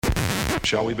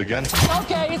Shall we begin?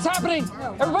 Okay, it's happening.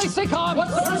 Everybody stay calm.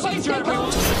 What's the procedure, everyone?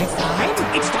 It's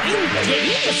time. It's time. Did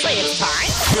you just say it's time?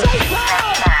 Stay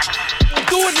calm.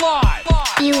 Do it live.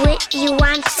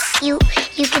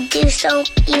 You could do so.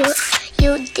 You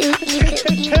could.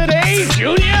 Today,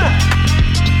 Junior.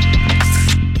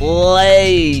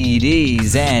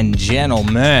 Ladies and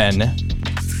gentlemen,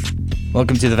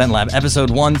 welcome to the Vent Lab, episode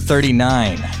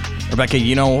 139. Rebecca,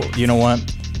 you know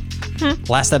what?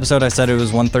 Last episode I said it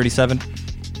was 137.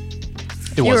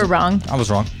 You were wrong. I was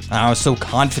wrong. I was so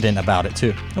confident about it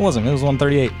too. It wasn't. It was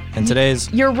 138. And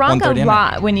today's You're wrong a 139.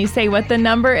 lot when you say what the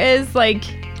number is. Like,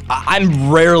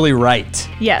 I'm rarely right.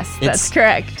 yes, that's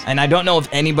correct. And I don't know if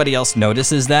anybody else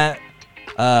notices that.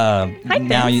 Now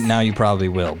Vince. you probably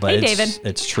will. But Hey, it's, David.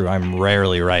 It's true. I'm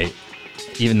rarely right,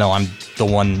 even though I'm the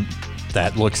one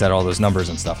that looks at all those numbers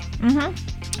and stuff. Mm-hmm.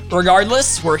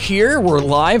 Regardless, we're here. We're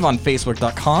live on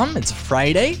Facebook.com. It's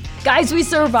Friday. Guys, we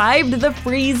survived the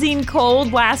freezing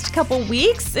cold last couple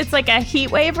weeks. It's like a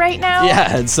heat wave right now.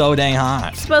 Yeah, it's so dang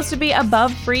hot. It's supposed to be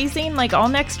above freezing like all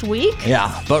next week.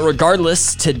 Yeah, but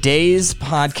regardless, today's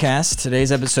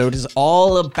episode is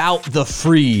all about the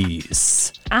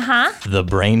freeze. Uh-huh. The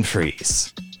brain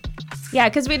freeze. Yeah,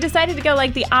 because we decided to go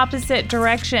like the opposite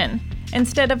direction.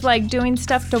 Instead of like doing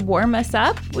stuff to warm us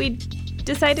up, we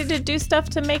decided to do stuff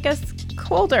to make us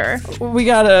colder. We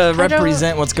gotta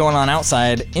represent what's going on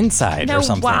outside, inside Know or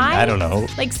something. why? I don't know.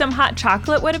 Like some hot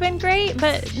chocolate would have been great,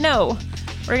 but no.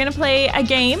 We're gonna play a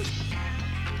game.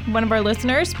 One of our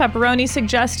listeners, Pepperoni,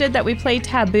 suggested that we play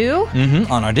Taboo.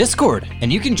 On our Discord.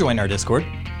 And you can join our Discord.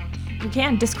 You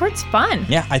can. Discord's fun.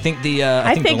 Yeah, I think the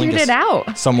I the link figured is it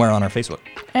out. somewhere on our Facebook.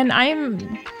 And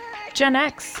I'm Gen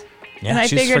X. Yeah, and I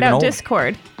she's figured friggin' out old.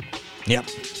 Discord. Yep.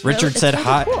 Richard it's said really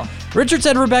hi. cool. Richard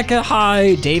said Rebecca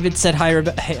hi. David said hi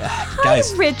Rebecca. Hey,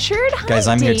 guys. Hi, Richard. Hi, Guys,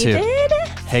 I'm here too. David.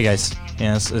 Hey guys.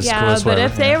 Yeah, it's cool Yeah, as but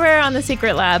whatever. if they were on the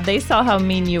secret lab, they saw how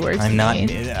mean you were to I'm not me.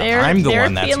 mean. They're, I'm the they're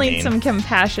one that's feeling mean. some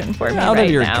compassion for me Out right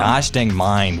of your now. gosh dang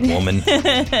mind, woman.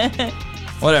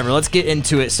 Whatever, let's get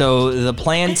into it. So the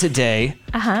plan today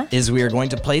is we are going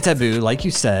to play Taboo, like you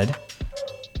said,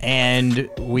 and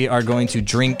we are going to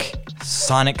drink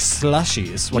Sonic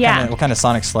slushies. What kind of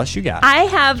Sonic slush you got? I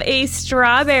have a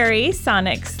strawberry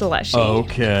Sonic slushie.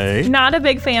 Okay. Not a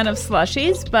big fan of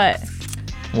slushies, but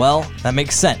Well, that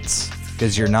makes sense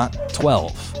because you're not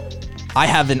 12. I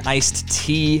have an iced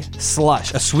tea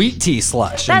slush, a sweet tea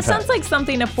slush. that sounds like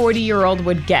something a 40-year-old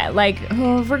would get. Like,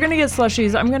 oh, if we're gonna get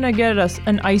slushies, I'm gonna get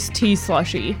an iced tea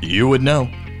slushie. You would know.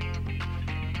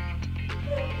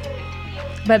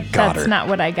 But Got that's her. not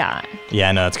what I got.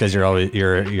 Yeah, no, it's because you're always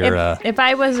If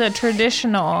I was a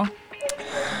traditional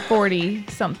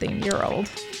 40-something-year-old.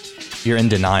 you're in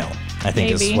denial. I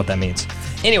think is Maybe. what that means.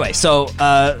 Anyway, so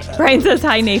Brian says,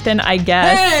 hi, Nathan, I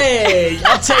guess. hey,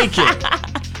 I'll take it.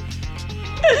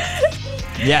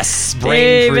 Yes, brain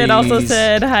David also freeze.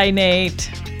 said, hi, Nate.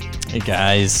 Hey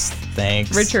guys,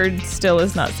 thanks. Richard still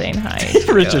is not saying hi.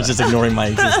 Richard's just ignoring my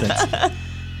existence.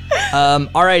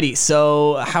 Alrighty,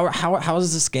 so how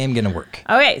is this game gonna work?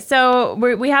 Okay, so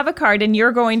we have a card, and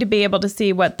you're going to be able to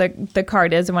see what the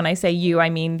card is. And when I say you, I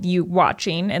mean you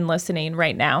watching and listening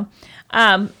right now.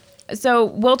 So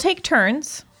we'll take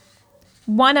turns.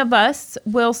 One of us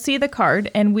will see the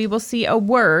card, and we will see a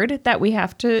word that we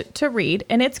have to read,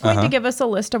 and it's going to give us a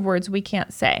list of words we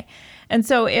can't say. And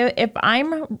so if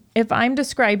I'm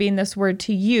describing this word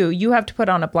to you, you have to put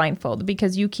on a blindfold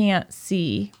because you can't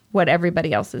see what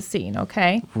everybody else is seeing,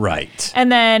 okay? Right. And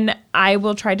then I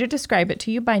will try to describe it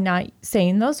to you by not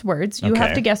saying those words. You have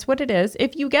Okay. to guess what it is.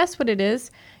 If you guess what it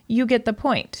is, you get the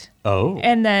point. Oh.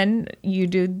 And then you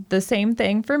do the same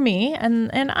thing for me, and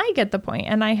I get the point.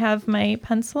 And I have my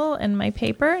pencil and my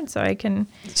paper, and so I can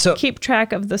keep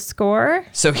track of the score.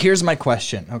 So here's my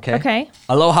question, okay? Okay.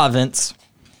 Aloha, Vince.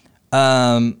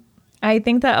 I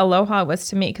think that aloha was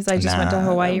to me because I just went to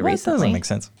Hawaii that recently. doesn't make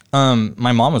sense.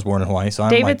 My mom was born in Hawaii, so I'm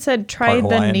David like said try part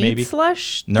the Hawaiian, need maybe.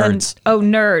 slush. Nerds.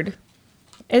 Nerd.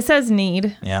 It says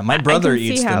need. Yeah, my I brother can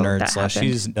see eats the how nerd that slush.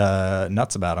 happened. He's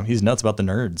nuts about him. He's nuts about the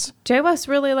nerds. Jay West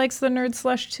really likes the nerd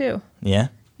slush too. Yeah?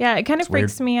 Yeah, it kind of weird.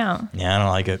 freaks me out. Yeah, I don't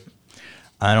like it.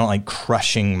 I don't like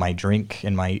crushing my drink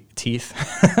in my teeth.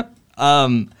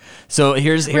 So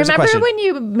here's a Remember question. when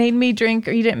you made me drink,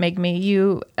 or you didn't make me,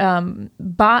 you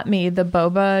bought me the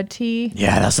boba tea?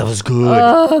 Yeah, that stuff was good.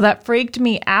 Oh, that freaked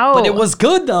me out. But it was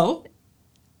good, though.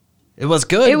 It was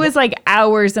good. It was like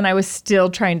hours, and I was still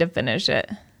trying to finish it.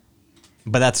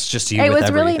 But that's just you It with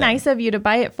was really everything. nice of you to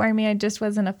buy it for me. I just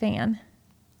wasn't a fan.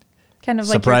 Kind of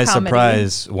like Surprise, your comedy.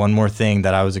 surprise. One more thing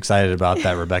that I was excited about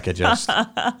that Rebecca just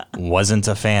wasn't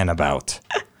a fan about.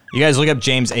 You guys look up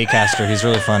James Acaster. He's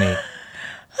really funny.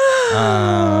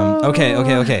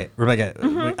 Okay.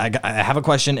 Rebecca, I have a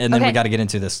question, and then we Okay. got to get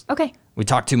into this. Okay. We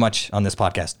talk too much on this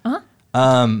podcast.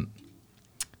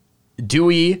 Do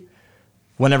we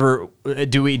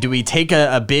take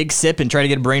a big sip and try to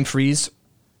get a brain freeze,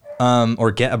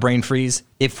 or get a brain freeze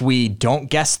if we don't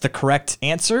guess the correct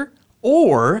answer,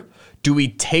 or do we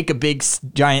take a big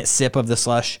giant sip of the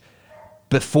slush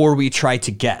before we try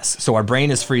to guess? So our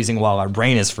brain is freezing while our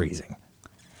brain is freezing.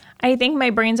 I think my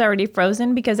brain's already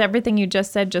frozen because everything you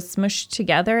just said just smushed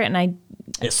together, and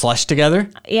It slushed together.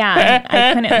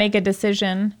 I couldn't make a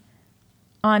decision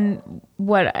on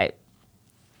what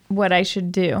I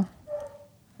should do.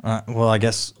 Well, I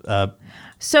guess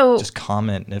So just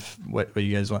comment if what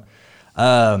you guys want.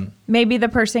 maybe the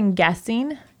person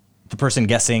guessing The person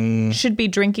guessing. should be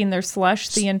drinking their slush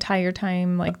the entire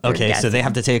time. Like they're Okay, so they guessing.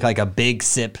 have to take like a big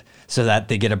sip so that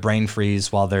they get a brain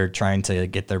freeze while they're trying to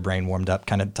get their brain warmed up,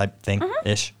 kind of type thing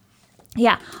ish.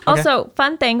 Yeah. Also,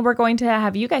 fun thing, we're going to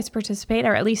have you guys participate,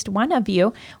 or at least one of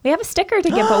you. We have a sticker to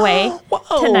give away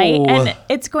Whoa. tonight, and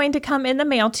it's going to come in the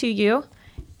mail to you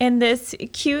in this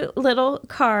cute little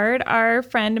card. Our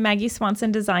friend Maggie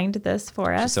Swanson designed this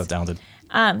for us. She's so talented.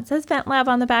 It says Vent Lab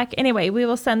on the back. Anyway, we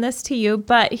will send this to you,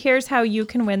 but here's how you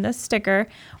can win this sticker.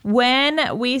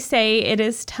 When we say it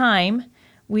is time,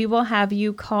 we will have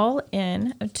you call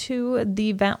in to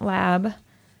the Vent Lab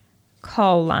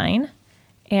call line,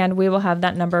 and we will have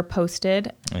that number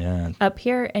posted Yeah. up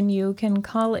here, and you can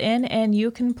call in and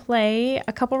you can play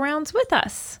a couple rounds with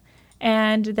us,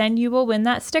 and then you will win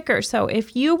that sticker. So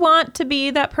if you want to be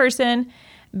that person,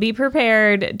 be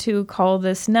prepared to call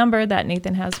this number that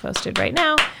Nathan has posted right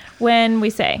now when we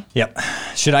say. Yep.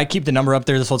 Should I keep the number up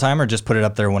there this whole time, or just put it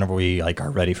up there whenever we like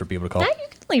are ready for people to call? You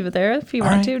can leave it there if you All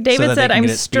want right. to. So David that they said, can I'm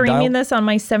get it speed streaming dial? this on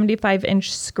my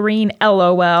 75-inch screen,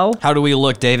 LOL. How do we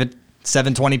look, David?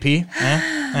 720p?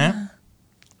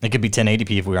 It could be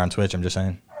 1080p if we were on Twitch. I'm just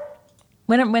saying.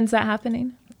 When's that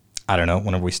happening? I don't know.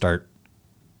 Whenever we start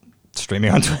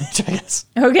streaming on Twitch, I guess.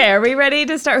 Okay, are we ready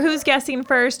to start? Who's guessing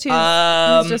first?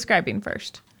 Who's describing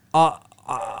first?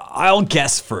 I'll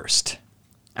guess first.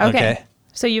 Okay.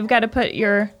 So you've got to put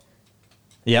your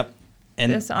Yep.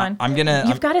 And this on. I'm gonna.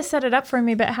 You've got to set it up for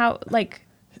me, but how? Like,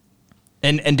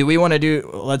 And do we want to do?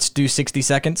 Let's do 60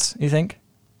 seconds. You think?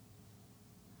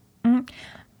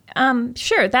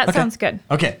 sure, that Okay. sounds good.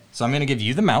 Okay. So I'm gonna give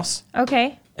you the mouse,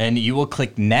 Okay. and you will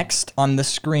click next on the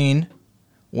screen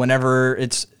whenever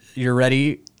you're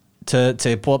ready to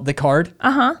pull up the card.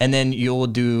 And then you'll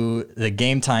do the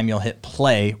game time. You'll hit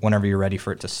play whenever you're ready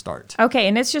for it to start. Okay,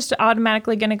 and it's just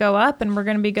automatically going to go up, and we're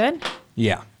going to be good.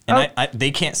 Yeah. And Oh. I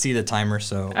they can't see the timer,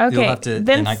 so Okay, you'll have to.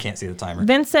 Vince- and I can't see the timer.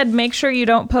 Vince said, make sure you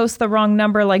don't post the wrong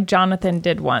number like Jonathan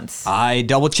did once. I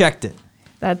double checked it.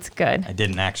 That's good. I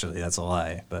didn't actually. That's a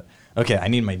lie. But okay, I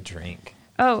need my drink.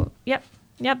 Oh, yep,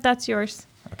 that's yours.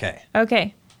 Okay.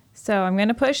 Okay, so I'm going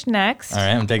to push next. All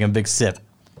right. I'm taking a big sip.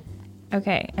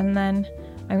 Okay, and then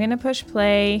I'm going to push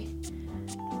play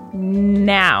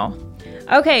now.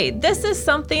 Okay, this is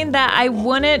something that I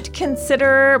wouldn't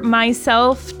consider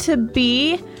myself to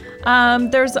be.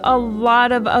 There's a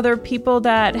lot of other people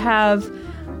that have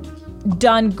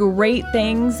done great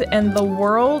things in the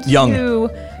world Young. who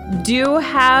do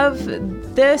have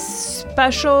this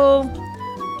special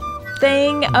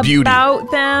thing Beauty. about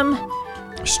them.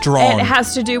 Strong. It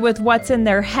has to do with what's in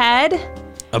their head,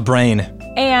 a brain.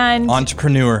 and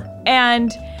Entrepreneur.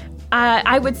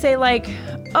 I would say like,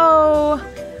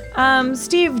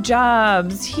 Steve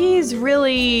Jobs, he's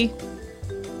really,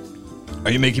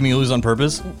 Are you making me lose on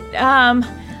purpose?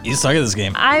 You suck at this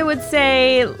game. I would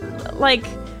say like,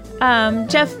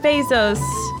 Jeff Bezos,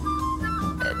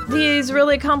 he's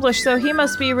really accomplished, so he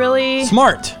must be really,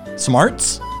 Smart.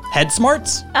 Smarts? Head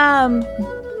smarts?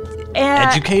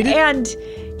 Educated? And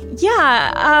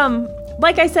yeah,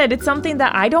 like I said, it's something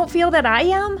that I don't feel that I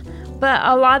am, but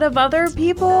a lot of other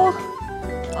people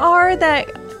are that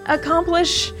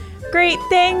accomplish great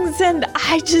things, and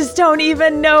I just don't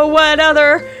even know what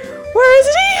other words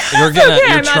he You're has. Okay, you're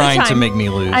I'm out of trying to time. make me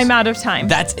lose. I'm out of time.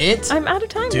 That's it? I'm out of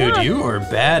time. Dude, yeah. you are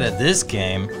bad at this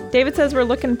game. David says we're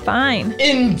looking fine.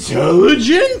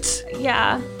 Intelligent?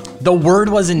 Yeah. The word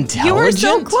was intelligent? You were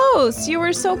so close. You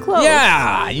were so close.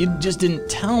 Yeah, you just didn't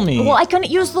tell me. Well, I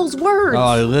couldn't use those words. Oh,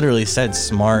 I literally said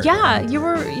smart. Yeah, you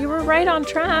were right on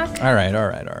track. All right.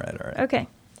 Okay.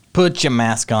 Put your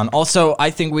mask on. Also,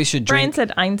 I think we should Brian drink.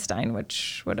 said Einstein,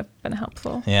 which would have been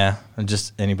helpful. Yeah,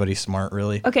 just anybody smart,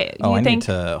 really. Okay, Oh, you I think- need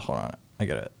to hold on. I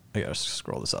gotta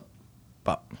scroll this up.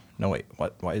 But no, wait.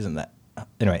 What? Why isn't that?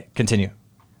 Anyway, continue.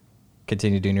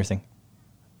 Continue doing your thing,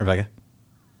 Rebecca.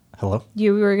 Hello?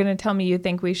 You were going to tell me you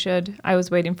think we should. I was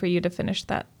waiting for you to finish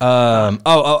that.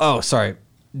 Sorry.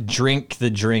 Drink the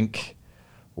drink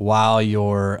while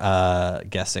you're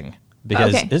guessing.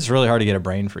 Because it's really hard to get a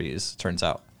brain freeze, turns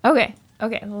out. Okay,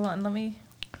 hold on. Let me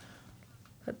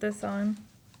put this on.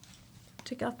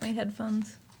 Take off my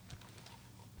headphones.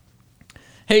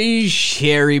 Hey,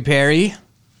 Sherry Perry.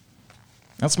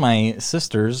 That's my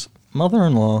sister's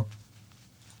mother-in-law.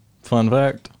 Fun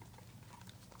fact.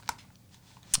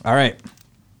 All right.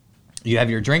 You have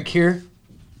your drink here.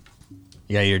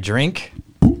 You got your drink.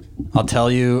 I'll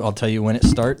tell you when it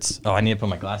starts. Oh, I need to put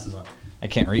my glasses on. I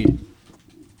can't read.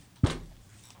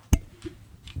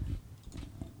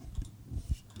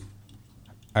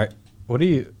 All right.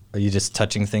 Are you just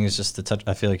touching things just to touch?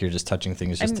 I feel like you're just touching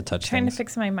things just to touch things. I'm trying to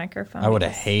fix my microphone. I would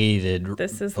have hated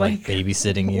this is like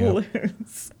babysitting you.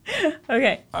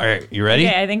 Okay. All right. You ready?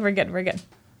 Okay, I think we're good.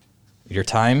 Your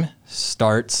time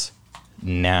starts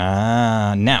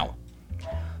now.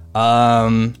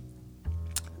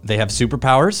 They have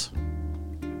superpowers.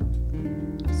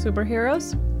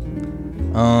 Superheroes?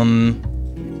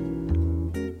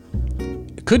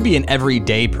 It could be an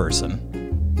everyday person.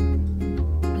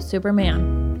 Superman.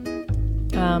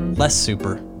 Less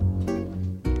super.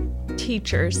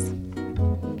 Teachers.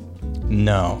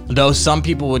 No. Though some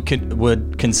people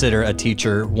would consider a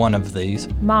teacher one of these.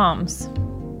 Moms.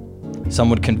 Some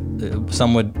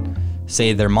would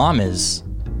say their mom is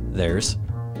theirs.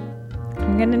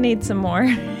 I'm gonna need some more.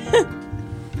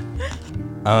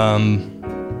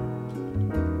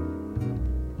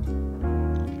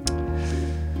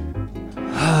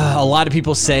 A lot of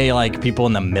people say like people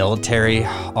in the military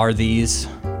are these.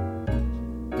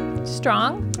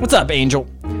 Strong. What's up, Angel?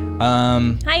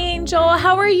 Hi, Angel.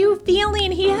 How are you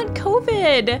feeling? He had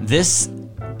COVID.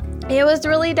 It was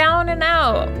really down and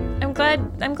out. I'm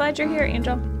glad you're here,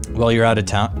 Angel. Well, you're out of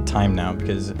time now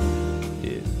because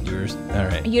you're all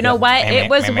right. You know what? It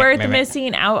was worth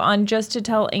missing out on just to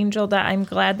tell Angel that I'm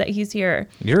glad that he's here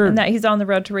and that he's on the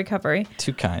road to recovery.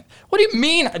 Too kind. What do you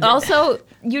mean? Also,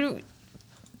 your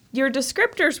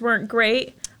descriptors weren't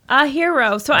great. A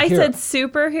hero. So I said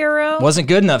superhero. Wasn't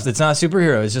good enough. It's not a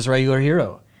superhero. It's just regular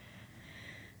hero.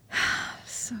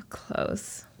 So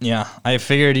close. Yeah, I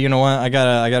figured. You know what? I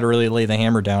gotta really lay the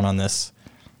hammer down on this.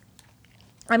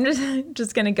 I'm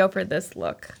just gonna go for this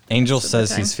look. Angel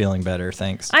says he's feeling better.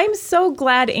 Thanks. I'm so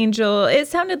glad, Angel. It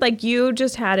sounded like you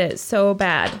just had it so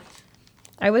bad.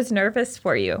 I was nervous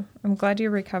for you. I'm glad you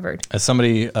recovered. As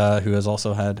somebody who has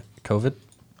also had COVID,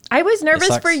 I was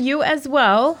nervous for you as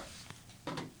well.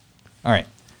 All right.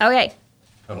 Okay.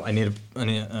 Oh, I need.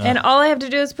 And all I have to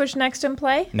do is push next and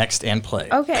play? Next and play.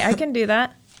 Okay, I can do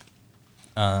that.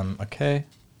 Okay.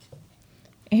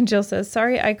 Angel says,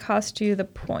 sorry I cost you the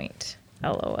point.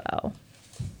 LOL.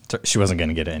 She wasn't going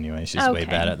to get it anyway. She's way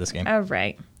bad at this game. All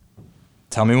right.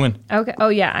 Tell me when. Okay. Oh,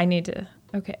 yeah, I need to.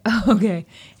 Okay. Okay.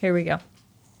 Here we go.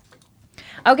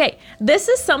 Okay. This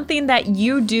is something that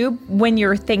you do when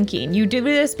you're thinking. You do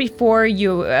this before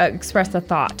you express a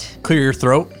thought. Clear your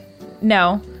throat?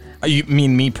 No. You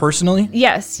mean me personally?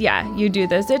 Yes, yeah, you do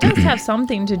this. It does have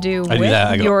something to do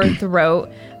with your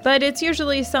throat, but it's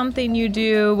usually something you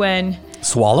do when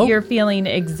you're feeling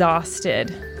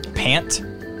exhausted. Pant?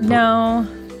 No.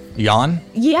 Yawn?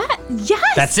 Yeah, yes.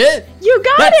 That's it? You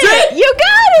got That's it. You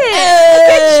got it.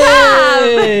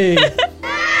 Hey! Good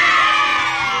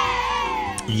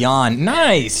job. Yawn.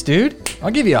 Nice, dude.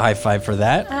 I'll give you a high five for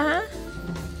that. Uh-huh.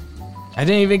 I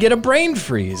didn't even get a brain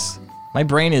freeze. My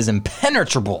brain is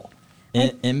impenetrable.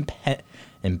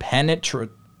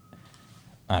 Impenetrable.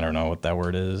 I don't know what that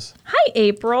word is. Hi,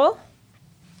 April.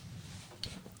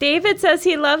 David says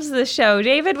he loves the show.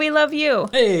 David, we love you.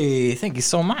 Hey, thank you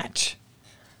so much.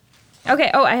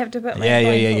 Okay. Oh, I have to put my Yeah.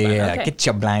 Okay. Get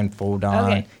your blindfold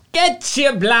on. Okay. Get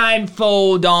your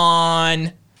blindfold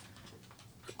on.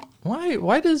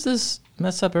 Why does this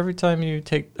mess up every time you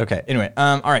take... Okay, anyway.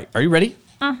 All right. Are you ready?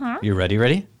 Uh-huh. You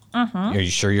ready? Uh-huh. Are you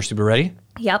sure you're super ready?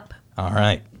 Yep. All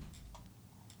right.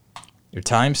 Your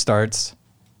time starts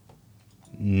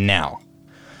now.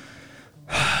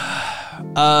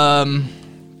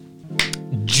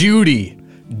 Judy,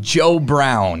 Joe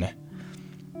Brown.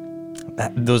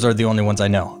 Those are the only ones I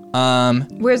know.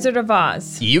 Wizard of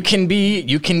Oz. You can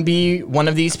be one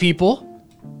of these people,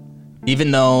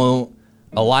 even though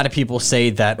a lot of people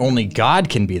say that only God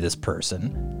can be this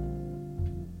person.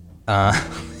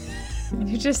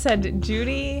 You just said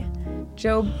Judy,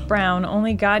 Joe Brown.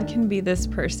 Only God can be this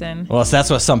person. Well, so that's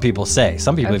what some people say.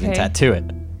 Some people even tattoo it.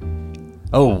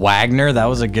 Oh, Wagner, that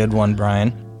was a good one,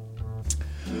 Brian.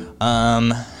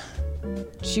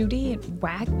 Judy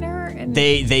Wagner and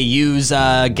they use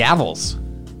gavels.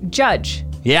 Judge.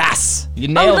 Yes, you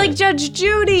nailed like it. Judge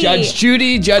Judy. Judge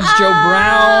Judy, Judge Joe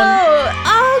Brown.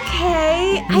 Oh,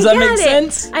 okay. Does that make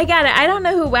sense? I got it. I don't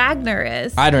know who Wagner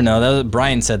is. I don't know.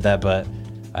 Brian said that, but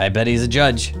I bet he's a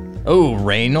judge. Oh,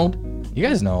 Reynold. You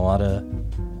guys know a lot of...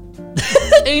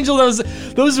 Angel,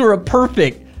 those were a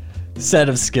perfect set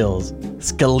of skills.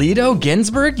 Scalito,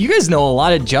 Ginsburg. You guys know a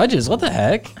lot of judges. What the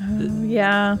heck?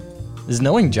 Yeah. Is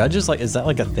knowing judges is that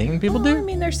like a thing people do? I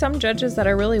mean, there's some judges that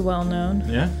are really well known.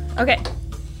 Yeah. Okay.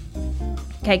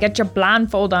 Okay, get your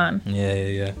blindfold on.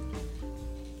 Yeah.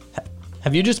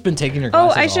 Have you just been taking your Oh,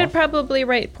 glasses I should off? probably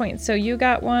write points. So you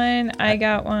got one, I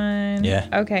got one. Yeah.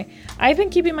 Okay. I've been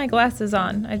keeping my glasses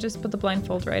on. I just put the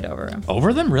blindfold right over them.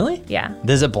 Over them, really? Yeah.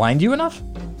 Does it blind you enough?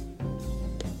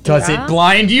 Does Yeah. it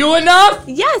blind you enough?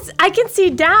 Yes, I can see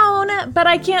down, but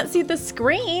I can't see the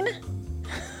screen.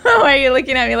 Why are you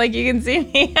looking at me like you can see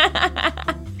me?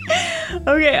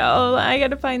 Okay, I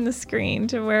gotta find the screen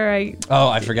to where I... Oh,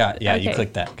 I forgot. Yeah, you Okay.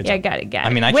 clicked that. Good Yeah, job. got it. I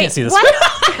mean, I Wait, can't see the what?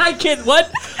 screen. I can't.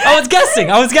 What? I was guessing.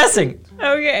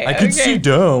 Okay. I can okay. see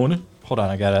down. Hold on,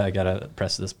 I gotta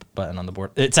press this button on the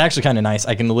board. It's actually kind of nice.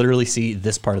 I can literally see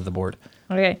this part of the board.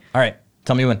 Okay. All right,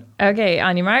 tell me when. Okay,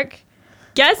 on your mark.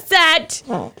 Get set.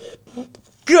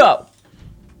 Go.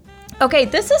 Okay,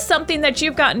 this is something that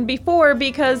you've gotten before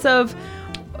because of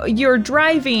your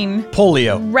driving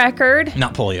Polio. record.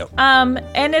 Not polio.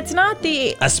 And it's not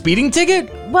the... A speeding ticket?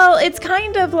 Well, it's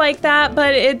kind of like that,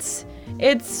 but it's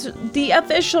the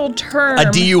official term. A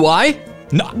DUI?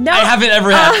 No, No. I haven't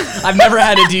ever had. I've never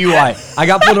had a DUI. I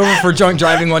got pulled over for drunk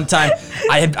driving one time.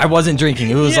 I wasn't drinking.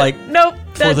 It was like Nope.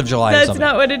 4th of July or That's something.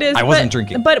 not what it is. I wasn't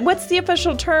drinking. But what's the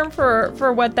official term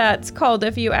for what that's called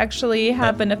if you actually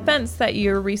have an offense that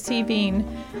you're receiving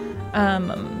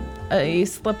a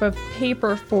slip of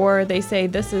paper for? They say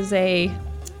this is a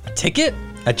ticket?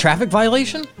 A traffic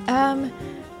violation?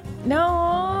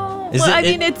 no. Is well, it- I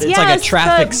mean, it's it's like a yes,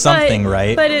 traffic but- something,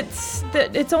 right? But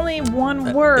it's only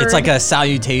one word. It's like a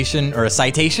salutation or a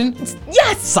citation?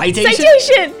 yes Citation?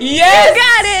 citation.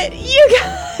 Yes! You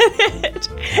got it.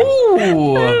 I Ooh.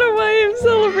 don't know why I'm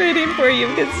celebrating for you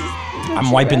because I'm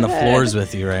wiping the floors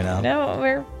with you right now. No,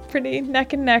 we're pretty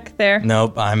neck and neck there.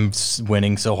 Nope, I'm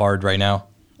winning so hard right now.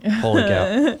 Holy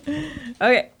cow.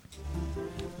 Okay.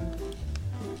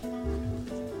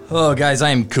 Oh, guys, I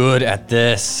am good at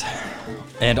this.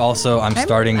 And also, I'm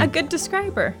starting... a good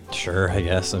describer. Sure, I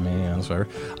guess. I mean, you know, whatever.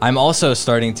 I'm also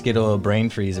starting to get a little brain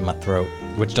freeze in my throat,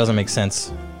 which doesn't make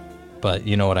sense, but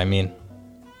you know what I mean.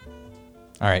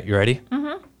 All right, you ready?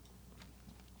 Mm-hmm.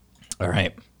 All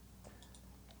right.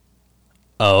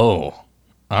 Oh,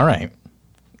 all right.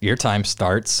 Your time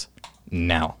starts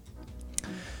now.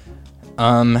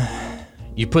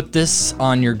 You put this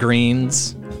on your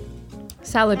greens.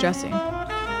 Salad dressing.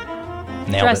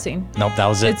 Nailed Dressing. it. Nope, that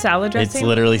was it. It's salad dressing? It's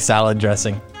literally salad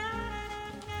dressing.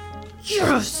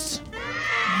 Yes.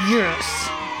 Yes.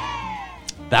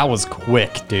 That was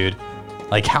quick, dude.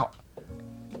 Like how?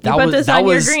 You put this on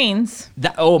your greens.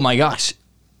 That, oh my gosh,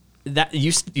 that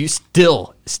you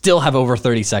still have over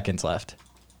 30 seconds left.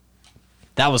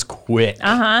 That was quick.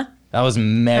 Uh-huh. That was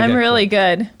mega. I'm really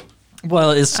good.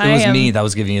 Well, it was me that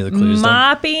was giving you the clues.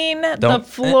 Mopping the Don't-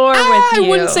 floor with you. I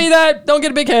wouldn't say that. Don't get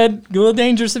a big head. A little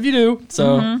dangerous if you do.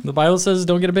 So the Bible says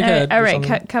don't get a big head. All or right,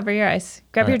 something. cover your eyes.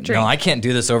 Grab your All right. drink. No, I can't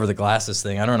do this over the glasses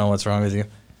thing. I don't know what's wrong with you.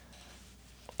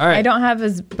 All right. I don't have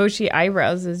as bushy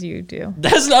eyebrows as you do.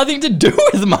 That has nothing to do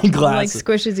with my Like glasses.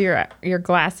 squishes your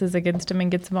glasses against them and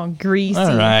gets them all greasy.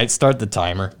 All right, start the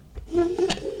timer.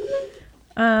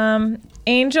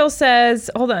 Angel says,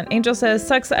 hold on. Angel says,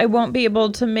 sucks I won't be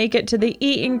able to make it to the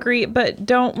eat and greet, but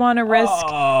don't want to risk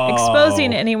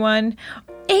exposing anyone.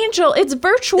 Angel, it's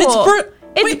virtual.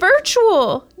 It's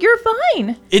virtual. You're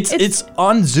fine. It's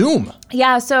on Zoom.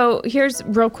 Yeah, so here's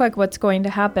real quick what's going to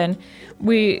happen.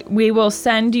 We will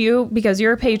send you, because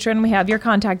you're a patron, we have your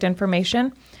contact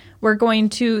information. We're going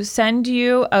to send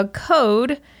you a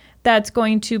code that's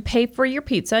going to pay for your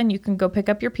pizza, and you can go pick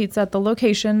up your pizza at the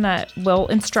location that will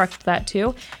instruct that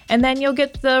to. And then you'll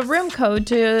get the room code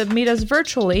to meet us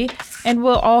virtually, and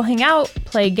we'll all hang out,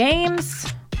 play games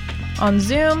on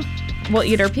Zoom. We'll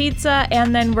eat our pizza,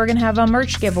 and then we're going to have a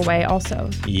merch giveaway also.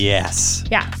 Yes.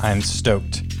 Yeah. I'm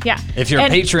stoked. Yeah. If you're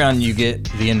And- a Patreon, you get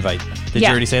the invite. Did you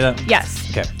already say that? Yes.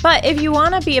 Okay. But if you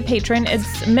want to be a patron,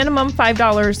 it's minimum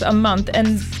 $5 a month,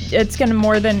 and it's going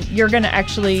to you're going to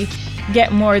actually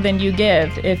get more than you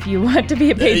give if you want to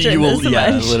be a patron You will- this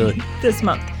yeah, much. literally. This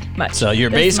month. Much. So you're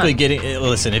This basically month. getting.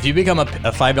 Listen, if you become a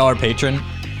 $5 patron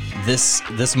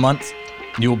this month,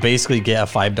 you will basically get a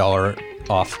 $5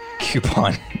 off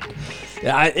coupon.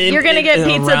 You're going to get in a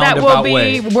pizza that will roundabout be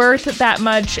way. worth that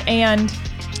much, and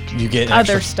you get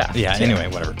other extra stuff, Yeah. too. Anyway,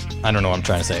 whatever. I don't know what I'm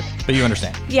trying to say, but you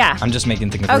understand. Yeah. I'm just making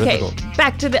things Okay, difficult.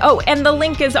 back to the and the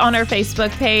link is on our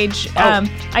Facebook page. Oh.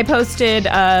 I posted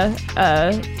a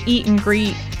eat and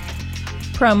greet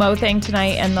promo thing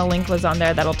tonight, and the link was on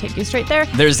there. That'll take you straight there.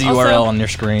 There's the Also, URL on your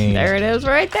screen. There it is,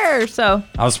 right there. So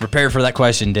I was prepared for that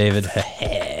question, David.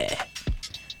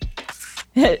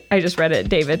 I just read it.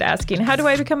 David asking, "How do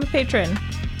I become a patron?"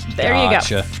 There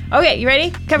Gotcha. you go. Okay, you ready?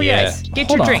 Cover your eyes. Get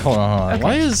Hold your on, drink. Hold on.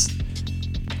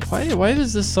 Okay. Why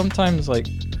does this sometimes like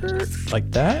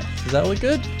that? Does that look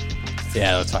good?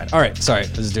 Yeah, that's fine. All right, sorry.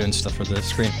 I was doing stuff for the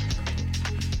screen.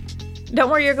 Don't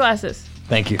wear your glasses.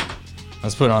 Thank you. I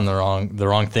was putting on the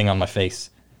wrong thing on my face.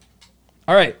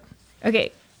 All right,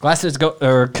 Okay, glasses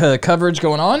coverage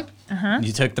going on.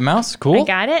 You took the mouse. Cool. I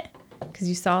got it. Because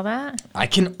you saw that.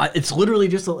 It's literally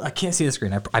just. I can't see the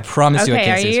screen. I promise you, I Okay,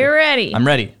 can't are see the you screen. ready? I'm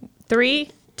ready. 3,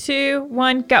 2,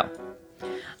 1, go.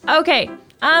 Okay.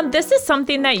 This is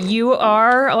something that you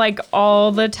are like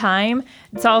all the time.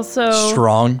 It's also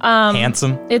Strong,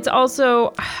 handsome, It's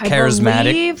also I Charismatic.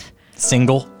 believe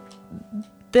single.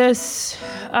 this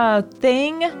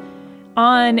thing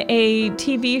on a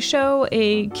TV show,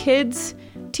 a kids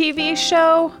TV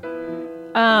show.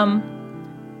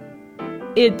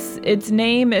 Its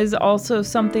name is also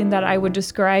something that I would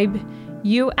describe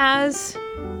you as,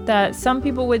 that some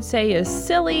people would say is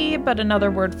silly, but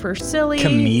another word for silly.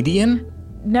 Comedian.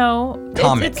 No,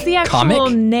 Comic. It's the actual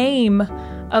Comic? name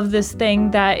of this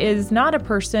thing that is not a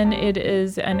person. It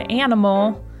is an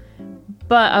animal,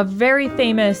 but a very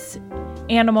famous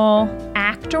animal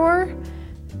actor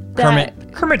that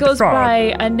Kermit the goes Frog. by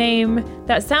a name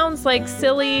that sounds like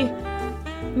silly,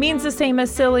 means the same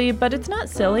as silly, but it's not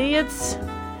silly. It's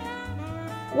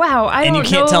wow. I And don't you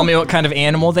can't know. tell me what kind of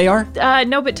animal they are?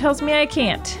 No, but tells me I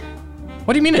can't.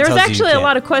 What do you mean? There's it tells actually you a can't?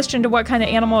 lot of question to what kind of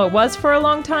animal it was for a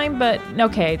long time, but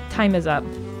okay, time is up.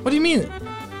 What do you mean?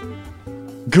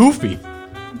 Goofy.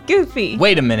 Goofy.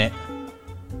 Wait a minute.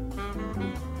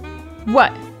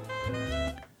 What?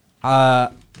 I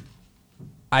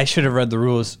should have read the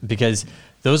rules because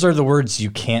those are the words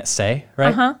you can't say,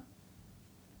 right? Uh-huh.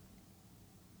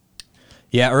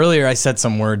 Yeah, earlier I said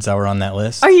some words that were on that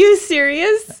list. Are you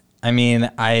serious? I mean,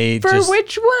 For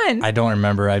which one? I don't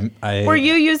remember. I Were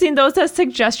you using those as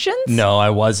suggestions? No,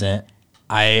 I wasn't.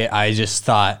 I just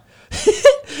thought.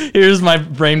 Here's my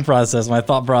brain process. My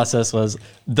thought process was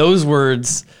those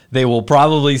words they will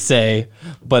probably say,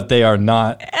 but they are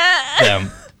not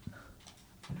them.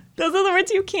 Those are the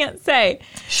words you can't say.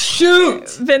 Shoot!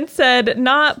 Vince said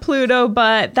not Pluto,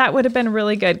 but that would have been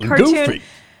really good. Cartoon. Goofy.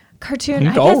 Cartoon.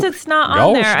 I Gosh. guess it's not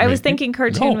on Gosh, there. I was Mickey. thinking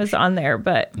cartoon Gosh. was on there,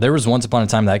 but There was once upon a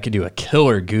time that I could do a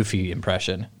killer Goofy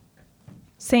impression.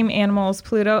 same animal as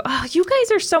Pluto. Oh, you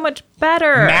guys are so much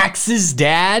better. Max's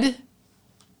dad?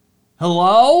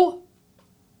 Hello?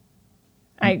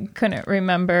 I couldn't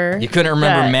remember. You couldn't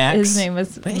remember that Max? His name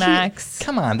was Max.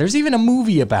 Come on, there's even a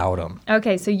movie about him.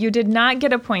 Okay, so you did not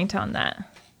get a point on that.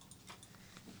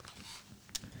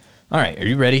 All right, are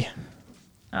you ready?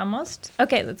 Almost.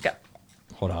 Okay, let's go.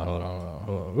 Hold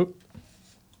on. Whoop.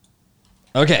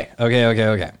 Okay, here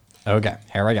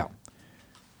we go.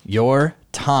 Your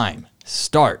time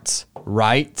starts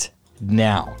right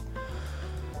now.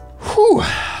 Whew.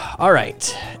 All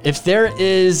right. If there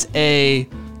is a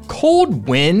cold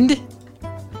wind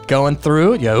going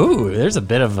through, there's a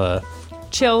bit of a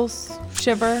Chills,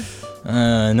 shiver,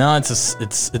 no,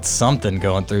 it's something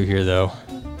going through here though.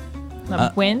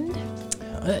 a wind,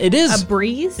 It is a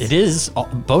breeze, It is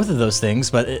both of those things,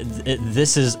 but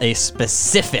this is a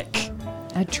specific.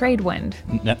 a trade wind.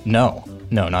 No,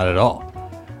 not at all.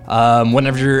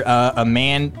 Whenever a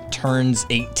man turns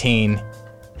 18,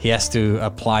 he has to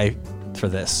apply for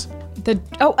this.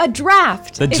 A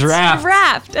draft. The It's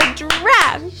draft. A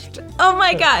draft. Oh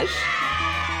my gosh.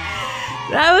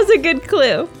 That was a good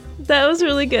clue. That was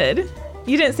really good.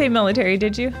 You didn't say military,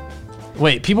 did you?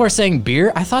 Wait, people are saying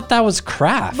beer? I thought that was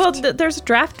craft. Well, there's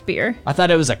draft beer. I thought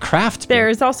it was a craft beer.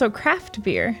 There's also craft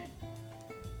beer.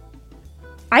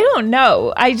 I don't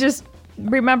know. I just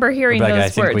remember hearing Rebecca, those I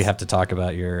think words. we have to talk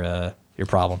about your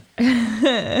problem.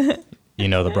 You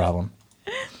know the problem.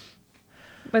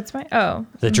 What's my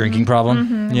The drinking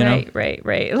problem, you know? Right.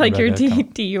 Like your Rebecca, come.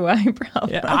 DUI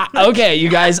problem. Yeah, okay, you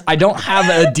guys, I don't have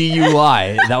a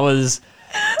DUI. That was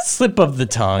slip of the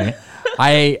tongue.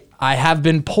 I have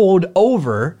been pulled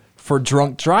over for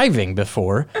drunk driving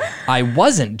before. I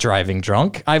wasn't driving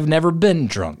drunk. I've never been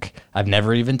drunk. I've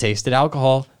never even tasted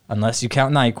alcohol, unless you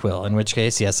count NyQuil, in which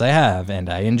case, yes, I have, and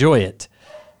I enjoy it.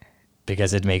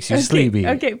 Because it makes you sleepy.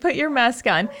 Okay, put your mask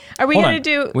on. Are we Hold going on.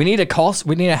 to do... We need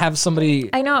to have somebody...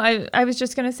 I know, I was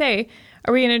just going to say,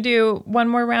 Are we going to do one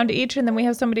more round each and then we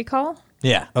have somebody call?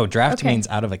 Yeah. Oh, draft Okay. means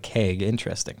out of a keg.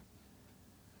 Interesting.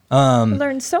 We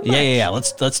learned so much. Yeah.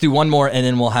 Let's do one more, and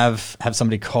then we'll have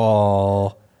somebody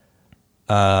call.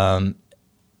 Let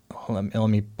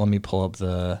me pull up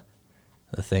the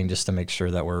thing just to make sure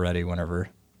that we're ready whenever.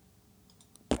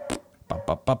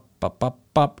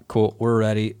 Cool, we're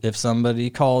ready. If somebody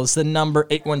calls the number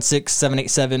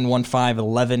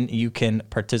 816-787-1511, you can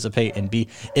participate and be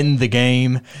in the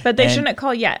game. But they And- shouldn't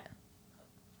call yet.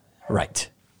 Right.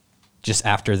 Just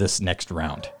after this next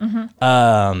round.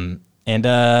 Mm-hmm. And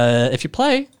if you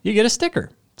play, you get a sticker.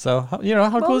 So, how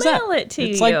cool is that? mail it to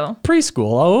it's you. like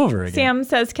preschool all over again. Sam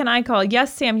says, can I call?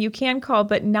 Yes, Sam, you can call,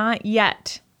 but not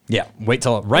yet. Yeah, wait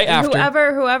till right after.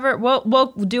 Whoever,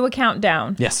 we'll do a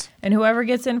countdown. Yes. And whoever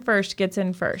gets in first gets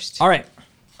in first. All right.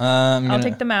 I'll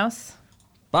take the mouse.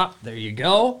 There you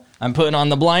go. I'm putting on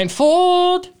the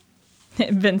blindfold.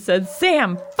 Vince said,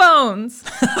 Sam, phones.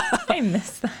 I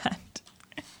missed that.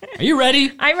 Are you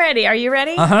ready? I'm ready. Are you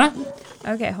ready? Uh-huh.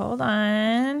 Okay, hold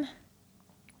on.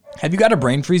 Have you got a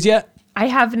brain freeze yet? I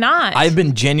have not. I've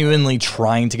been genuinely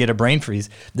trying to get a brain freeze.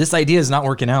 This idea is not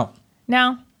working out.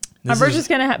 No. We're just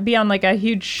going to be on like a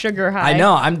huge sugar high. I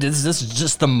know. This is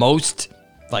just the most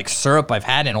like syrup I've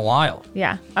had in a while.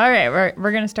 Yeah. All right,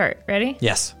 we're going to start. Ready?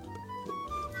 Yes.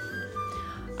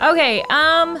 Okay,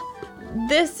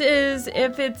 this is,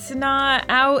 if it's not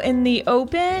out in the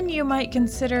open, you might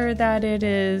consider that it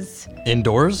is,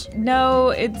 Indoors? no,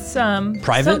 it's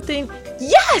Private? something.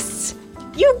 Yes!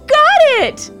 You got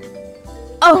it!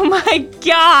 Oh my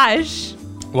gosh.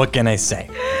 What can I say?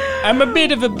 I'm a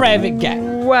bit of a private guy.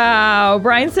 Wow,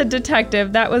 Brian said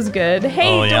detective. That was good.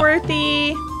 Hey, Oh, yeah.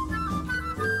 Dorothy.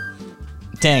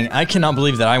 Dang, I cannot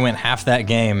believe that I went half that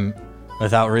game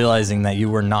without realizing that you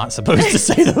were not supposed to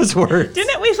say those words.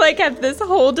 Didn't we like have this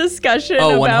whole discussion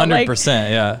Oh, about 100%,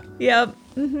 yeah. Yep.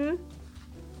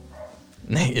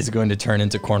 Nate is going to turn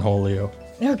into Cornholio.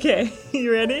 Okay,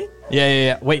 you ready?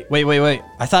 Yeah. Wait.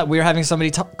 I thought we were having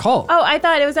somebody call. Oh, I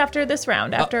thought it was after this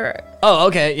round. Oh,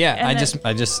 okay, yeah. And I then-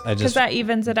 just Because that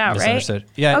evens it out, right? misunderstood.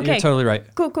 Yeah, Okay. you're totally right.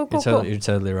 Cool. You're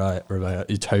totally right, Rebecca.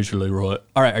 You're totally right.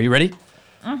 All right, are you ready?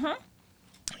 Mm-hmm.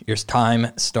 Your time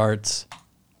starts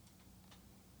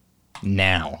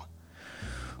now.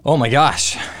 Oh my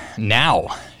gosh,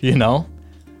 now,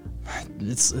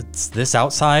 It's this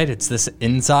outside, it's this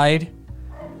inside.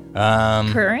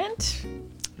 Current?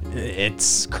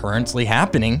 It's currently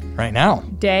happening right now.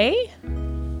 Day?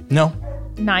 No.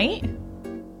 Night?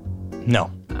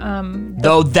 No.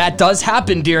 Though that does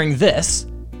happen during this.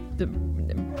 The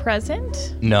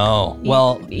present? No.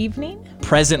 Well, Evening?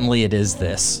 presently it is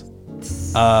this.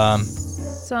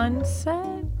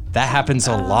 Sunset? That happens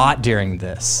a lot during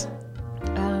this.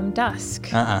 Dusk?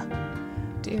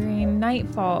 During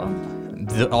nightfall?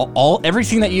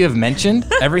 Everything that you have mentioned,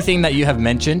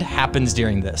 happens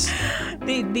during this.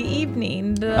 The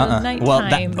evening? The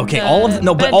nighttime?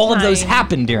 Well, all of those bedtime.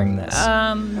 happen during this.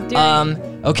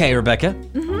 Okay, Rebecca.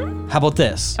 Mm-hmm. How about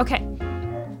this? Okay.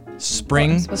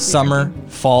 Spring, supposed to be summer,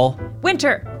 fall.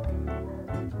 Winter.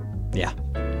 Yeah.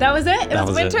 That was it? It That was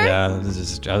was winter? it. Yeah,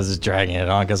 I was just dragging it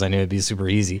on because I knew it'd be super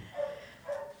easy.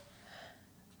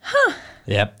 Huh.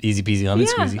 Yep, easy peasy lemon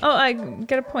Yeah. squeezy. Oh, I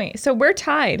get a point. So we're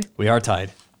tied. We are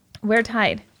tied. We're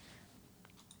tied.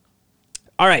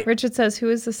 All right. Richard says, who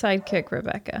is the sidekick,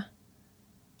 Rebecca?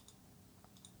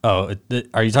 Oh,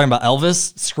 are you talking about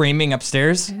Elvis screaming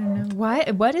upstairs? I don't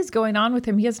know. What is going on with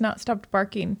him? He has not stopped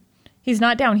barking. He's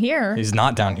not down here. He's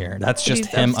not down here. That's just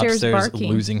he's him upstairs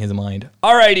barking. losing his mind.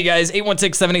 Alrighty, guys.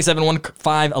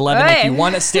 816-787-1511. If you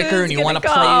want a sticker and you want to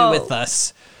play with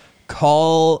us,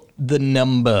 call the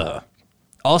number.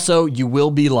 Also, you will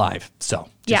be live. So,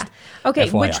 Yeah. Okay.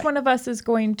 FYI. Which one of us is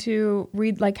going to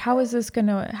read? Like, how is this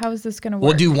gonna work?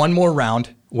 We'll do one more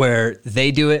round where they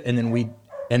do it and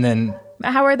then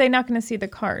How are they not going to see the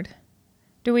card?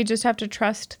 Do we just have to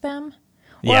trust them?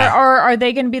 Yeah. Or are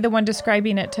they going to be the one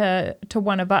describing it to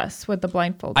one of us with the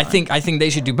blindfold I on? think they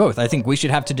should do both. I think we should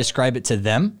have to describe it to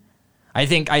them. I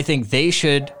think they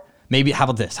should maybe. How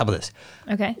about this?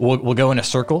 Okay. We'll go in a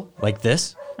circle like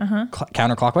this,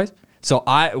 counterclockwise. So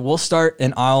we'll start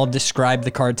and I'll describe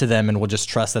the card to them and we'll just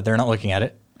trust that they're not looking at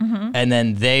it. Mm-hmm. And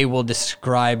then they will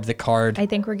describe the card I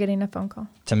think we're getting a phone call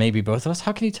to maybe both of us.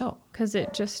 How can you tell? because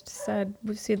it just said,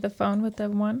 "We see the phone with the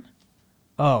one."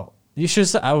 Oh, you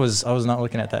should. I was not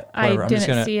looking at that. I Whatever.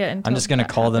 didn't see it until I'm just gonna that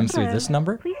call them happened. through this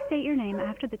number. Please state your name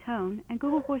after the tone, and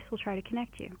Google Voice will try to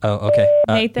connect you. Oh, okay.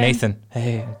 Nathan.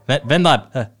 Hey,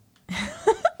 Venlab.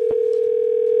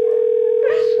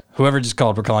 Whoever just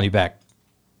called, we're calling you back.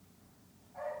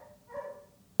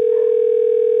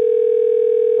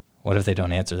 What if they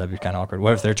don't answer? That'd be kind of awkward.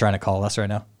 What if they're trying to call us right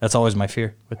now? That's always my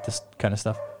fear with this kind of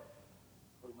stuff.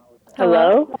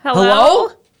 Hello? Hello?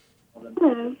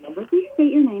 Hello. Please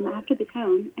state your name after the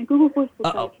tone, and Google Voice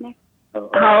will try to connect.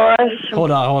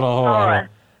 Hold on.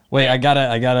 Wait, I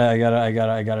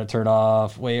gotta turn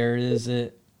off. Where is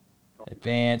it?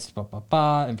 Advanced,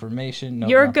 information. No,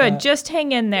 You're not good. that. Just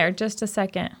hang in there just a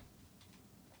second.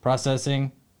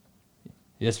 Processing.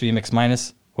 USB mix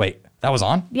minus. Wait, that was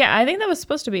on? Yeah, I think that was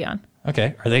supposed to be on.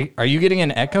 Okay. Are you getting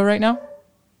an echo right now?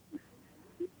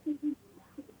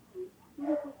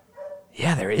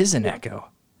 Yeah, there is an echo.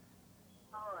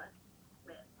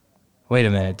 Wait a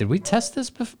minute. Did we test this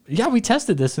before? Yeah, we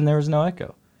tested this and there was no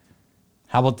echo.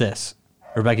 How about this?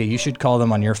 Rebecca, you should call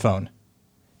them on your phone.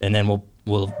 And then we'll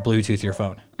Bluetooth your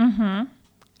phone. Mm-hmm.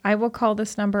 I will call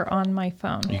this number on my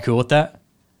phone. You cool with that?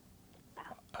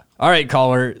 All right,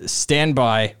 caller, stand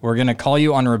by. We're going to call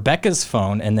you on Rebecca's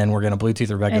phone, and then we're going to Bluetooth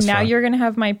Rebecca's phone. And now you're going to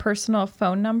have my personal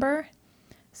phone number.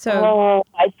 So. Oh,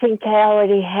 I think I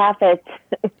already have it.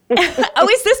 Oh,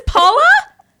 is this Paula?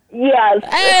 Yes.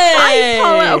 Hi,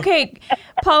 Paula. Okay,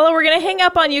 Paula, we're going to hang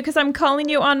up on you because I'm calling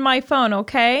you on my phone,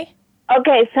 okay?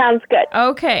 Okay, sounds good.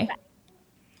 Okay.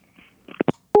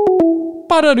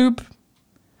 Ba-da-doop.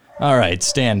 All right,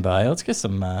 stand by. Let's get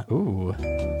some, ooh.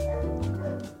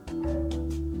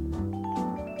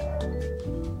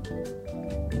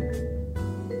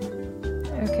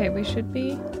 Okay, we should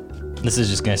be This is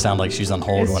just going to sound like she's on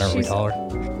hold whenever we call her.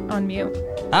 on mute.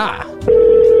 Ah.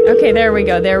 Okay, there we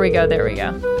go.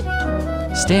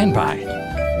 Stand by.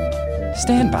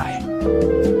 Stand by.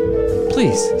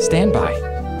 Please, stand by.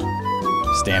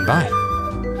 Stand by.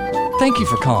 Thank you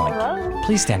for calling.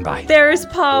 Please stand by. There's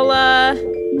Paula.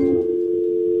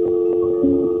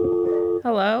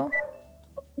 Hello?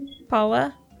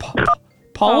 Paula?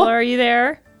 Paula, are you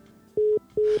there?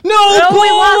 No,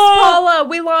 Oh,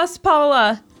 we lost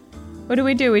Paula. What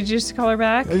do? We just call her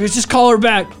back? Just call her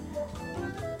back.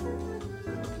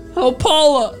 Oh,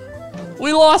 Paula.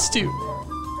 We lost you.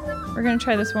 We're going to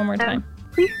try this one more time.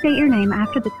 Please state your name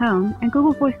after the tone, and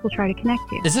Google Voice will try to connect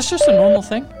you. Is this just a normal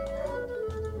thing?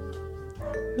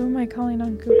 Who am I calling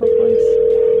on Google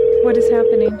Voice? What is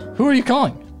happening? Who are you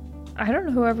calling? I don't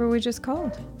know, whoever we just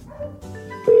called.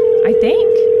 I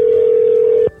think.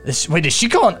 Wait, is she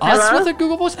calling us with a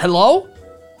Google Voice? Hello?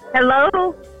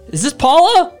 Hello? Is this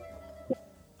Paula?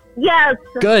 Yes.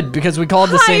 Good, because we called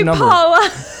the same number. Hi, Paula.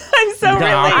 I'm so relieved.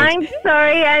 I'm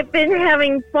sorry, I've been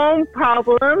having phone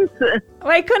problems.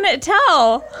 I couldn't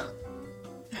tell.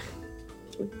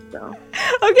 So,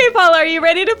 Okay, Paula, are you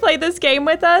ready to play this game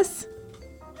with us?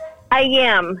 I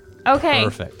am. Okay.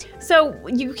 Perfect. So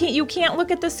you can't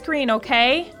look at the screen,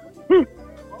 okay?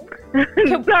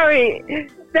 Sorry,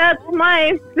 that's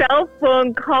my cell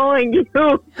phone calling you.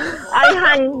 I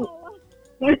hung.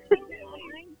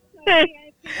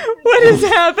 What is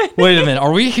happening? Wait a minute.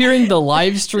 Are we hearing the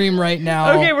live stream right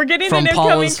now? Okay, we're getting from an incoming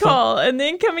Paula's phone? call, and the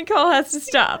incoming call has to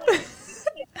stop.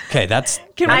 Okay, that's...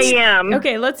 I am.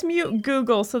 Okay, let's mute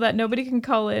Google so that nobody can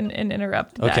call in and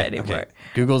interrupt that Okay, anymore. okay.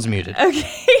 Google's muted. Okay,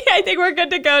 I think we're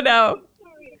good to go now.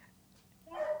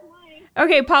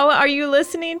 Okay, Paula, are you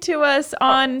listening to us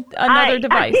on another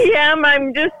device? I am.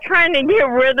 I'm just trying to get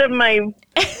rid of my.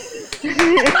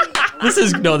 This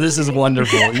is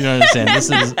wonderful. You don't understand. This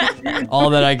is all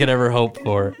that I could ever hope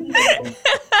for.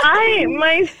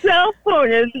 My cell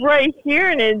phone is right here,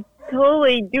 and it's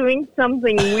totally doing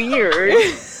something weird.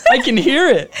 I can hear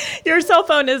it. Your cell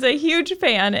phone is a huge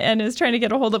fan and is trying to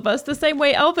get a hold of us the same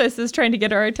way Elvis is trying to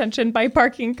get our attention by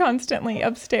barking constantly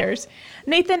upstairs.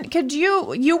 Nathan, could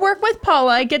you work with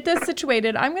Paula, get this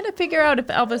situated? I'm going to figure out if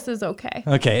Elvis is okay.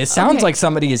 Okay, it sounds like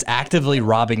somebody is actively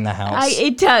robbing the house.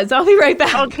 It does. I'll be right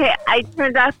back. Okay, I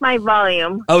turned off my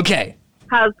volume. Okay.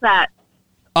 How's that?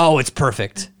 Oh, it's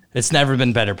perfect. It's never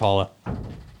been better, Paula.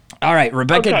 All right,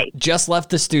 Rebecca just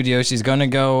left the studio. She's going to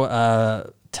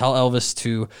go tell Elvis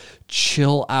to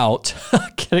chill out.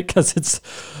 Get it? Because it's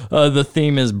the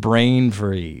theme is brain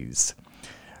freeze.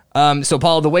 So,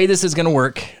 Paula, the way this is going to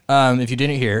work, if you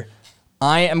didn't hear,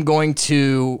 I am going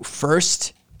to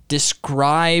first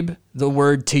describe the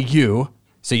word to you.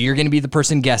 So you're going to be the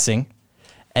person guessing.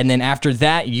 And then after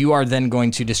that, you are then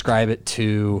going to describe it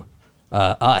to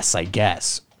us, I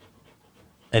guess.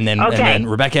 And then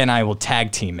Rebecca and I will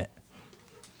tag team it.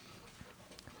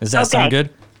 Does that sound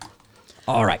good?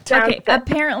 All right. Okay,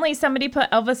 apparently somebody put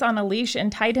Elvis on a leash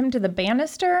and tied him to the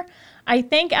banister. I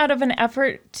think out of an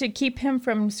effort to keep him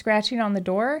from scratching on the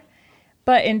door,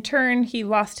 but in turn he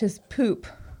lost his poop.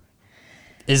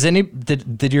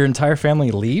 Did your entire family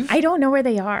leave? I don't know where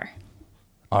they are.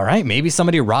 All right, maybe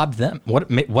somebody robbed them. What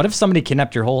if somebody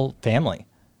kidnapped your whole family?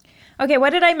 Okay,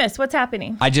 what did I miss? What's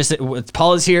happening?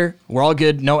 Paula's here. We're all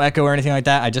good. No echo or anything like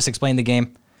that. I just explained the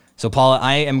game. So, Paula,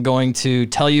 I am going to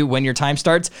tell you when your time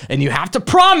starts, and you have to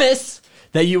promise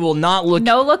that you will not look.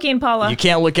 No looking, Paula. You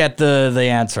can't look at the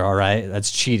answer, all right?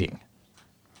 That's cheating.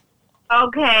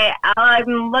 Okay,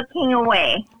 I'm looking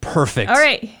away. Perfect. All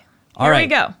right. Here we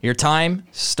go. Your time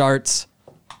starts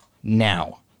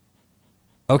now.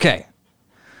 Okay.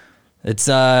 It's,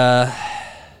 ooh,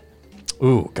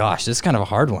 gosh, this is kind of a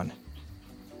hard one.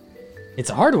 It's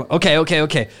a hard one.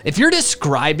 Okay. If you're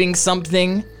describing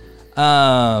something,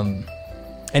 and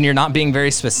you're not being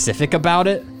very specific about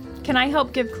it. Can I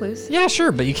help give clues? Yeah,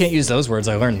 sure, but you can't use those words.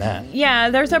 I learned that. Yeah,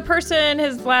 there's a person,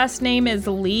 his last name is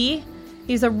Lee.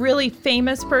 He's a really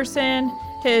famous person.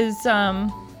 His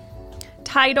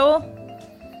title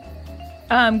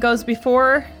goes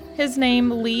before his name,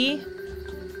 Lee.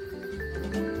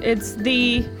 It's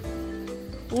the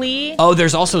Lee. Oh,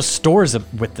 there's also stores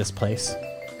with this place.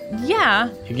 Yeah.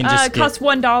 You can just it costs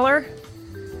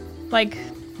 $1. Like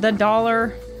the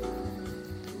dollar.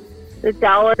 The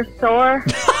dollar store?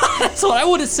 That's what I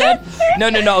would have said.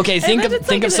 No. Okay,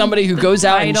 think of somebody who goes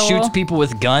out and shoots people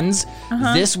with guns.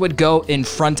 This would go in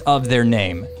front of their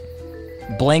name.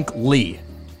 Blank Lee.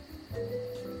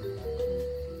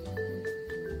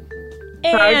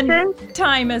 And Sergeant?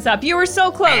 time is up. You were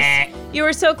so close. You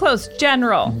were so close.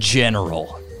 General.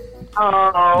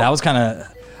 Oh, That was kind of.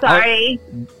 sorry.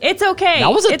 It's okay.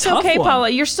 That was a It's tough okay, one. Paula.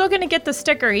 You're still going to get the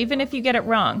sticker even if you get it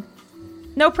wrong.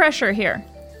 No pressure here.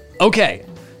 Okay,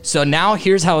 so now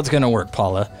here's how it's gonna work,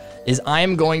 Paula. Is I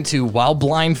am going to, while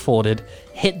blindfolded,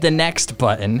 hit the next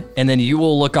button, and then you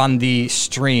will look on the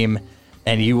stream,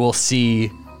 and you will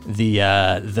see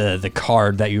the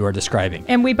card that you are describing.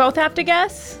 And we both have to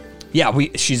guess? Yeah,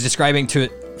 she's describing to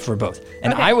it for both.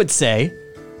 And Okay. I would say,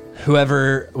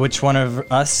 which one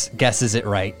of us guesses it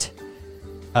right,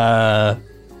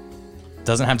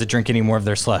 doesn't have to drink any more of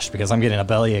their slush because I'm getting a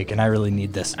bellyache and I really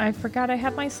need this. I forgot I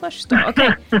have my slush still. Okay,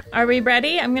 are we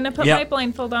ready? I'm going to put Yep. my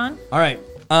blindfold on. All right.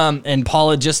 And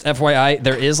Paula, just FYI,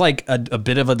 there is like a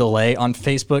bit of a delay on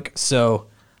Facebook, so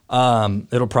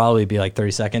it'll probably be like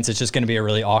 30 seconds. It's just going to be a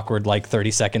really awkward like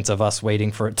 30 seconds of us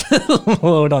waiting for it to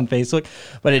load on Facebook,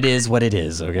 but it is what it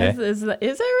is, okay? Is it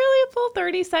really a full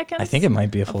 30 seconds? I think it might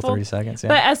be a full 30 seconds, yeah.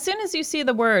 But as soon as you see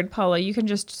the word, Paula, you can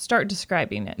just start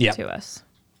describing it Yep. to us.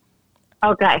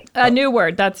 Okay. A new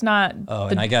word. That's not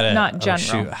and I gotta not general.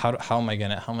 shoot. How am I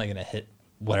gonna hit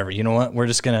whatever? You know what? We're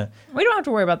just gonna We don't have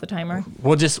to worry about the timer.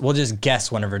 we'll just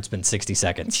guess whenever it's been 60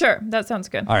 seconds. Sure, that sounds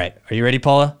good. All right. Are you ready,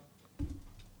 Paula?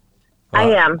 I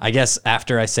am. I guess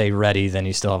after I say ready, then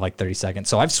you still have like 30 seconds.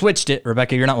 So I've switched it.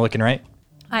 Rebecca, you're not looking, right?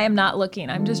 I am not looking.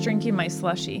 I'm just drinking my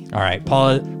slushy. All right,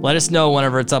 Paula, let us know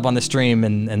whenever it's up on the stream,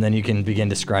 and then you can begin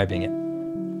describing it.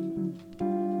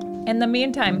 In the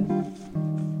meantime,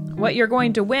 what you're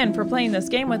going to win for playing this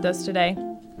game with us today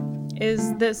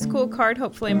is this cool card.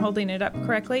 Hopefully I'm holding it up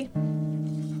correctly.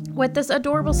 With this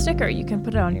adorable sticker. You can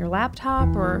put it on your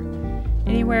laptop or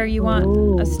anywhere you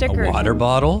want a sticker. A water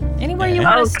bottle? Anywhere you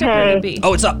want a sticker to be.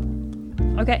 Oh, it's up.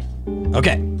 Okay.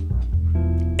 Okay.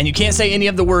 And you can't say any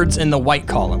of the words in the white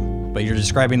column, but you're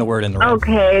describing the word in the red.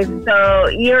 Okay, so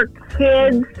your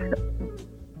kids,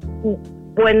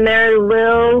 when they're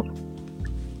little,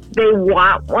 they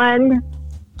want one.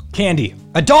 Candy.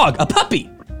 A dog. A puppy.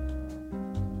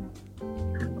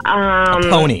 A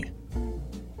pony.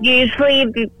 Usually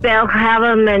they'll have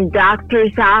them in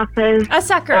doctor's office. A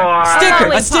sucker. Or, Sticker.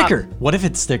 lollipop. A sticker. What if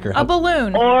it's sticker? A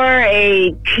balloon. or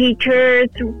a teacher's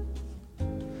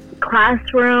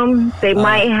classroom. They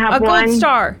might A have gold one.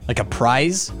 star. Like a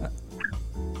prize?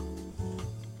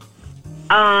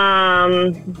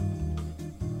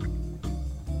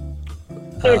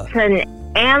 It's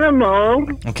an animal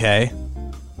Okay.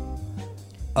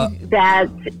 that's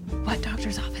What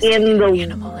doctor's office? in do you have an the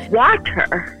animal in?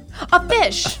 water. A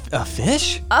fish. A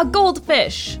fish? A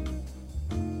goldfish.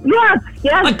 Yes,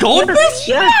 yes. A goldfish? Yes,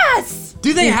 yes. Yes.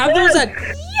 Do they have those at...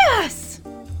 Yes.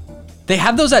 They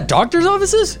have those at doctor's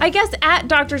offices? I guess at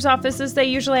doctor's offices they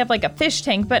usually have like a fish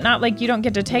tank, but not like you don't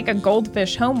get to take a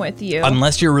goldfish home with you.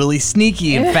 Unless you're really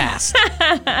sneaky and fast.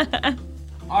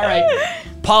 All right.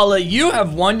 Paula, you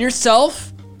have won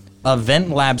yourself a Vent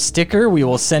Lab sticker. We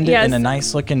will send it Yes. in a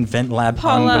nice looking Vent Lab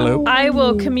Paula, envelope. I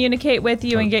will communicate with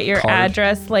you and get your Card.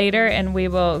 address later, and we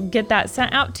will get that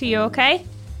sent out to you, okay?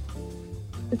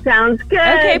 Sounds good.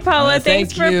 Okay, Paula,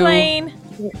 thanks thank for you. playing.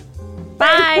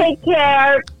 Bye. Take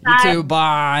care. You Bye. too.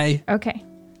 Bye. Okay.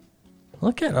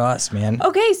 Look at us, man.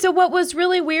 Okay, so what was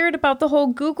really weird about the whole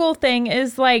Google thing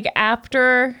is like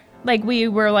after like we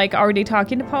were like already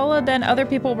talking to Paula, then other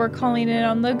people were calling in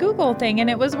on the Google thing and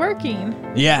it was working.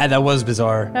 Yeah, that was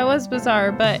bizarre. That was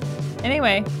bizarre, but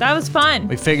anyway, that was fun.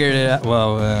 We figured it out.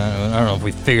 Well, I don't know if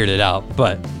we figured it out,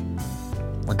 but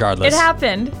regardless. It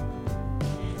happened.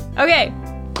 Okay.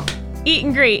 Eat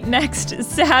and greet next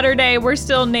Saturday. We're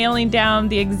still nailing down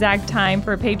the exact time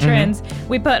for patrons.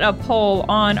 We put a poll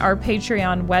on our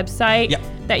Patreon website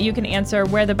that you can answer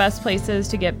where the best place is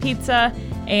to get pizza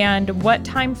and what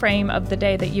time frame of the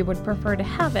day that you would prefer to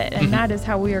have it. And that is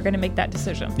how we are going to make that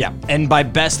decision. Yeah, and by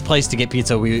best place to get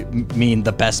pizza, we mean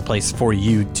the best place for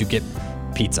you to get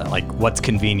pizza, like what's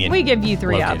convenient. We give you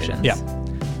 3 located. options. Yeah.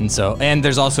 And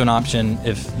there's also an option,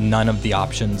 if none of the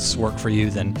options work for you,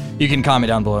 then you can comment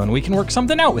down below and we can work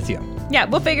something out with you. Yeah,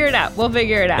 we'll figure it out.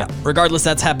 Yeah. Regardless,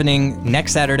 that's happening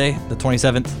next Saturday, the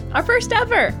 27th. Our first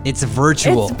ever. It's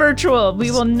virtual. It's virtual. We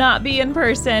will not be in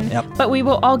person, Yep. but we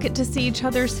will all get to see each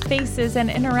other's faces and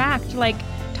interact, like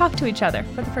talk to each other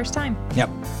for the first time.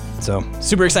 Yep. So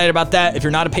super excited about that. If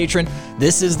you're not a patron,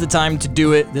 this is the time to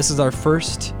do it. This is our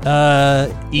first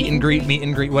meet and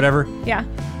greet, whatever. Yeah.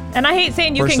 And I hate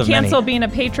saying you First can of many. cancel being a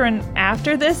patron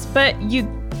after this, but you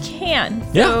can.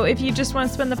 So if you just want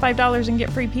to spend the $5 and get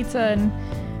free pizza and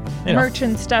merch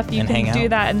and stuff, you and can hang do out.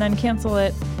 that and then cancel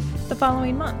it the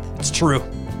following month. It's true.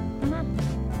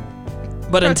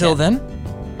 But until then,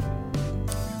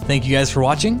 thank you guys for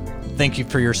watching. Thank you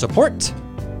for your support.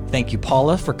 Thank you,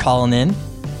 Paula, for calling in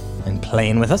and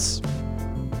playing with us.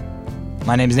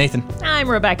 My name is Nathan. I'm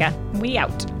Rebecca. We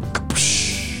out.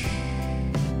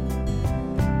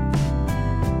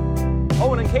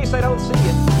 Oh, and in case I don't see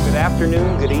you, good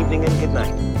afternoon, good evening, and good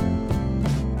night.